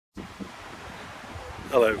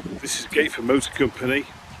Hello, this is Gateford Motor Company.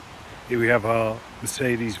 Here we have our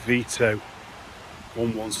Mercedes Vito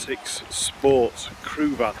 1.1.6 Sport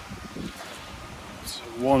crew van. It's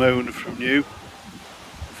one owner from new,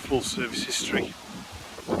 full service history,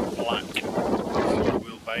 black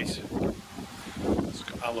wheelbase. It's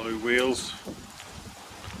got alloy wheels.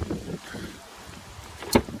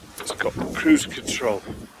 It's got cruise control,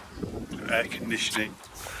 air conditioning,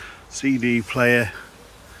 CD player.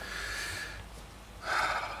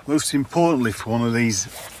 Most importantly for one of these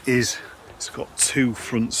is it's got two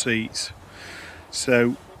front seats.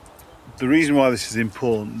 So the reason why this is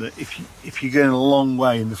important, that if you're going a long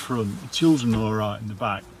way in the front, the children are alright in the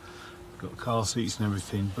back, got car seats and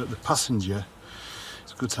everything, but the passenger,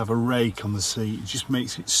 it's good to have a rake on the seat. It just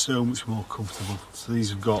makes it so much more comfortable. So these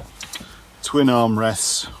have got twin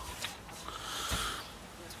armrests.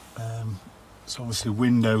 It's obviously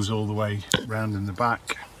windows all the way round in the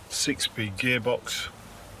back, 6-speed gearbox,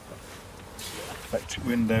 electric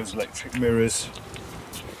windows, electric mirrors.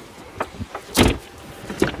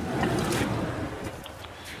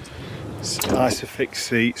 It's a nice fixed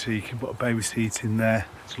seat, so you can put a baby seat in there.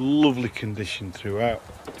 It's lovely condition throughout.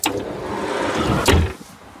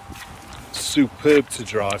 Superb to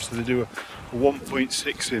drive. So they do a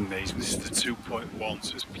 1.6 in these, and this is the 2.1,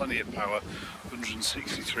 so it's plenty of power,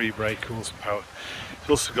 163 brake horsepower. It's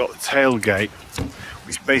also got the tailgate,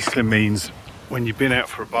 which basically means when you've been out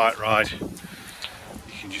for a bike ride, you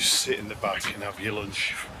can just sit in the back and have your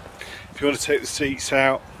lunch. If you want to take the seats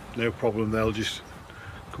out, no problem, they'll just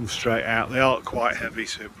come straight out. They aren't quite heavy,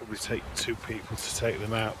 so it'll probably take two people to take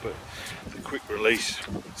them out, but it's a quick release.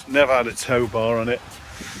 It's never had a tow bar on it.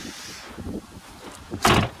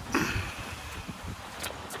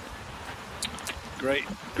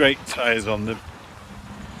 Great tyres on them.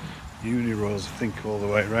 Uniroyals, I think, all the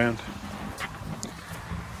way around.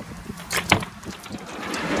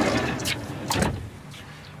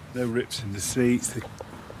 No rips in the seats.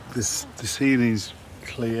 The ceiling's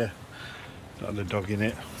clear. Not a dog in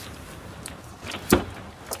it.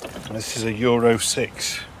 And this is a Euro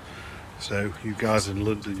 6. So you guys in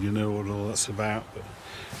London, you know what all that's about. But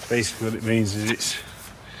basically what it means is its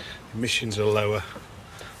emissions are lower.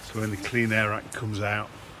 So when the Clean Air Act comes out,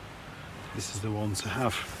 this is the one to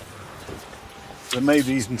have. They made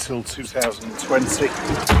these until 2020.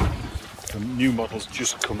 The new models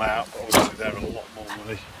just come out, but obviously they're a lot more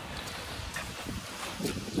money.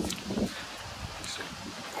 It's a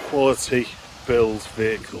quality build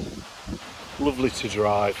vehicle, lovely to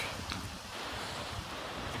drive,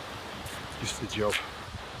 just the job.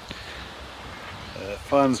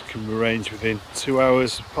 Finance can be arranged within 2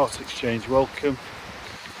 hours, part exchange welcome.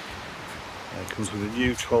 Comes with a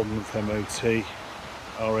new 12-month MOT,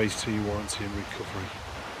 RAC warranty and recovery.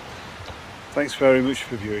 Thanks very much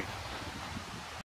for viewing.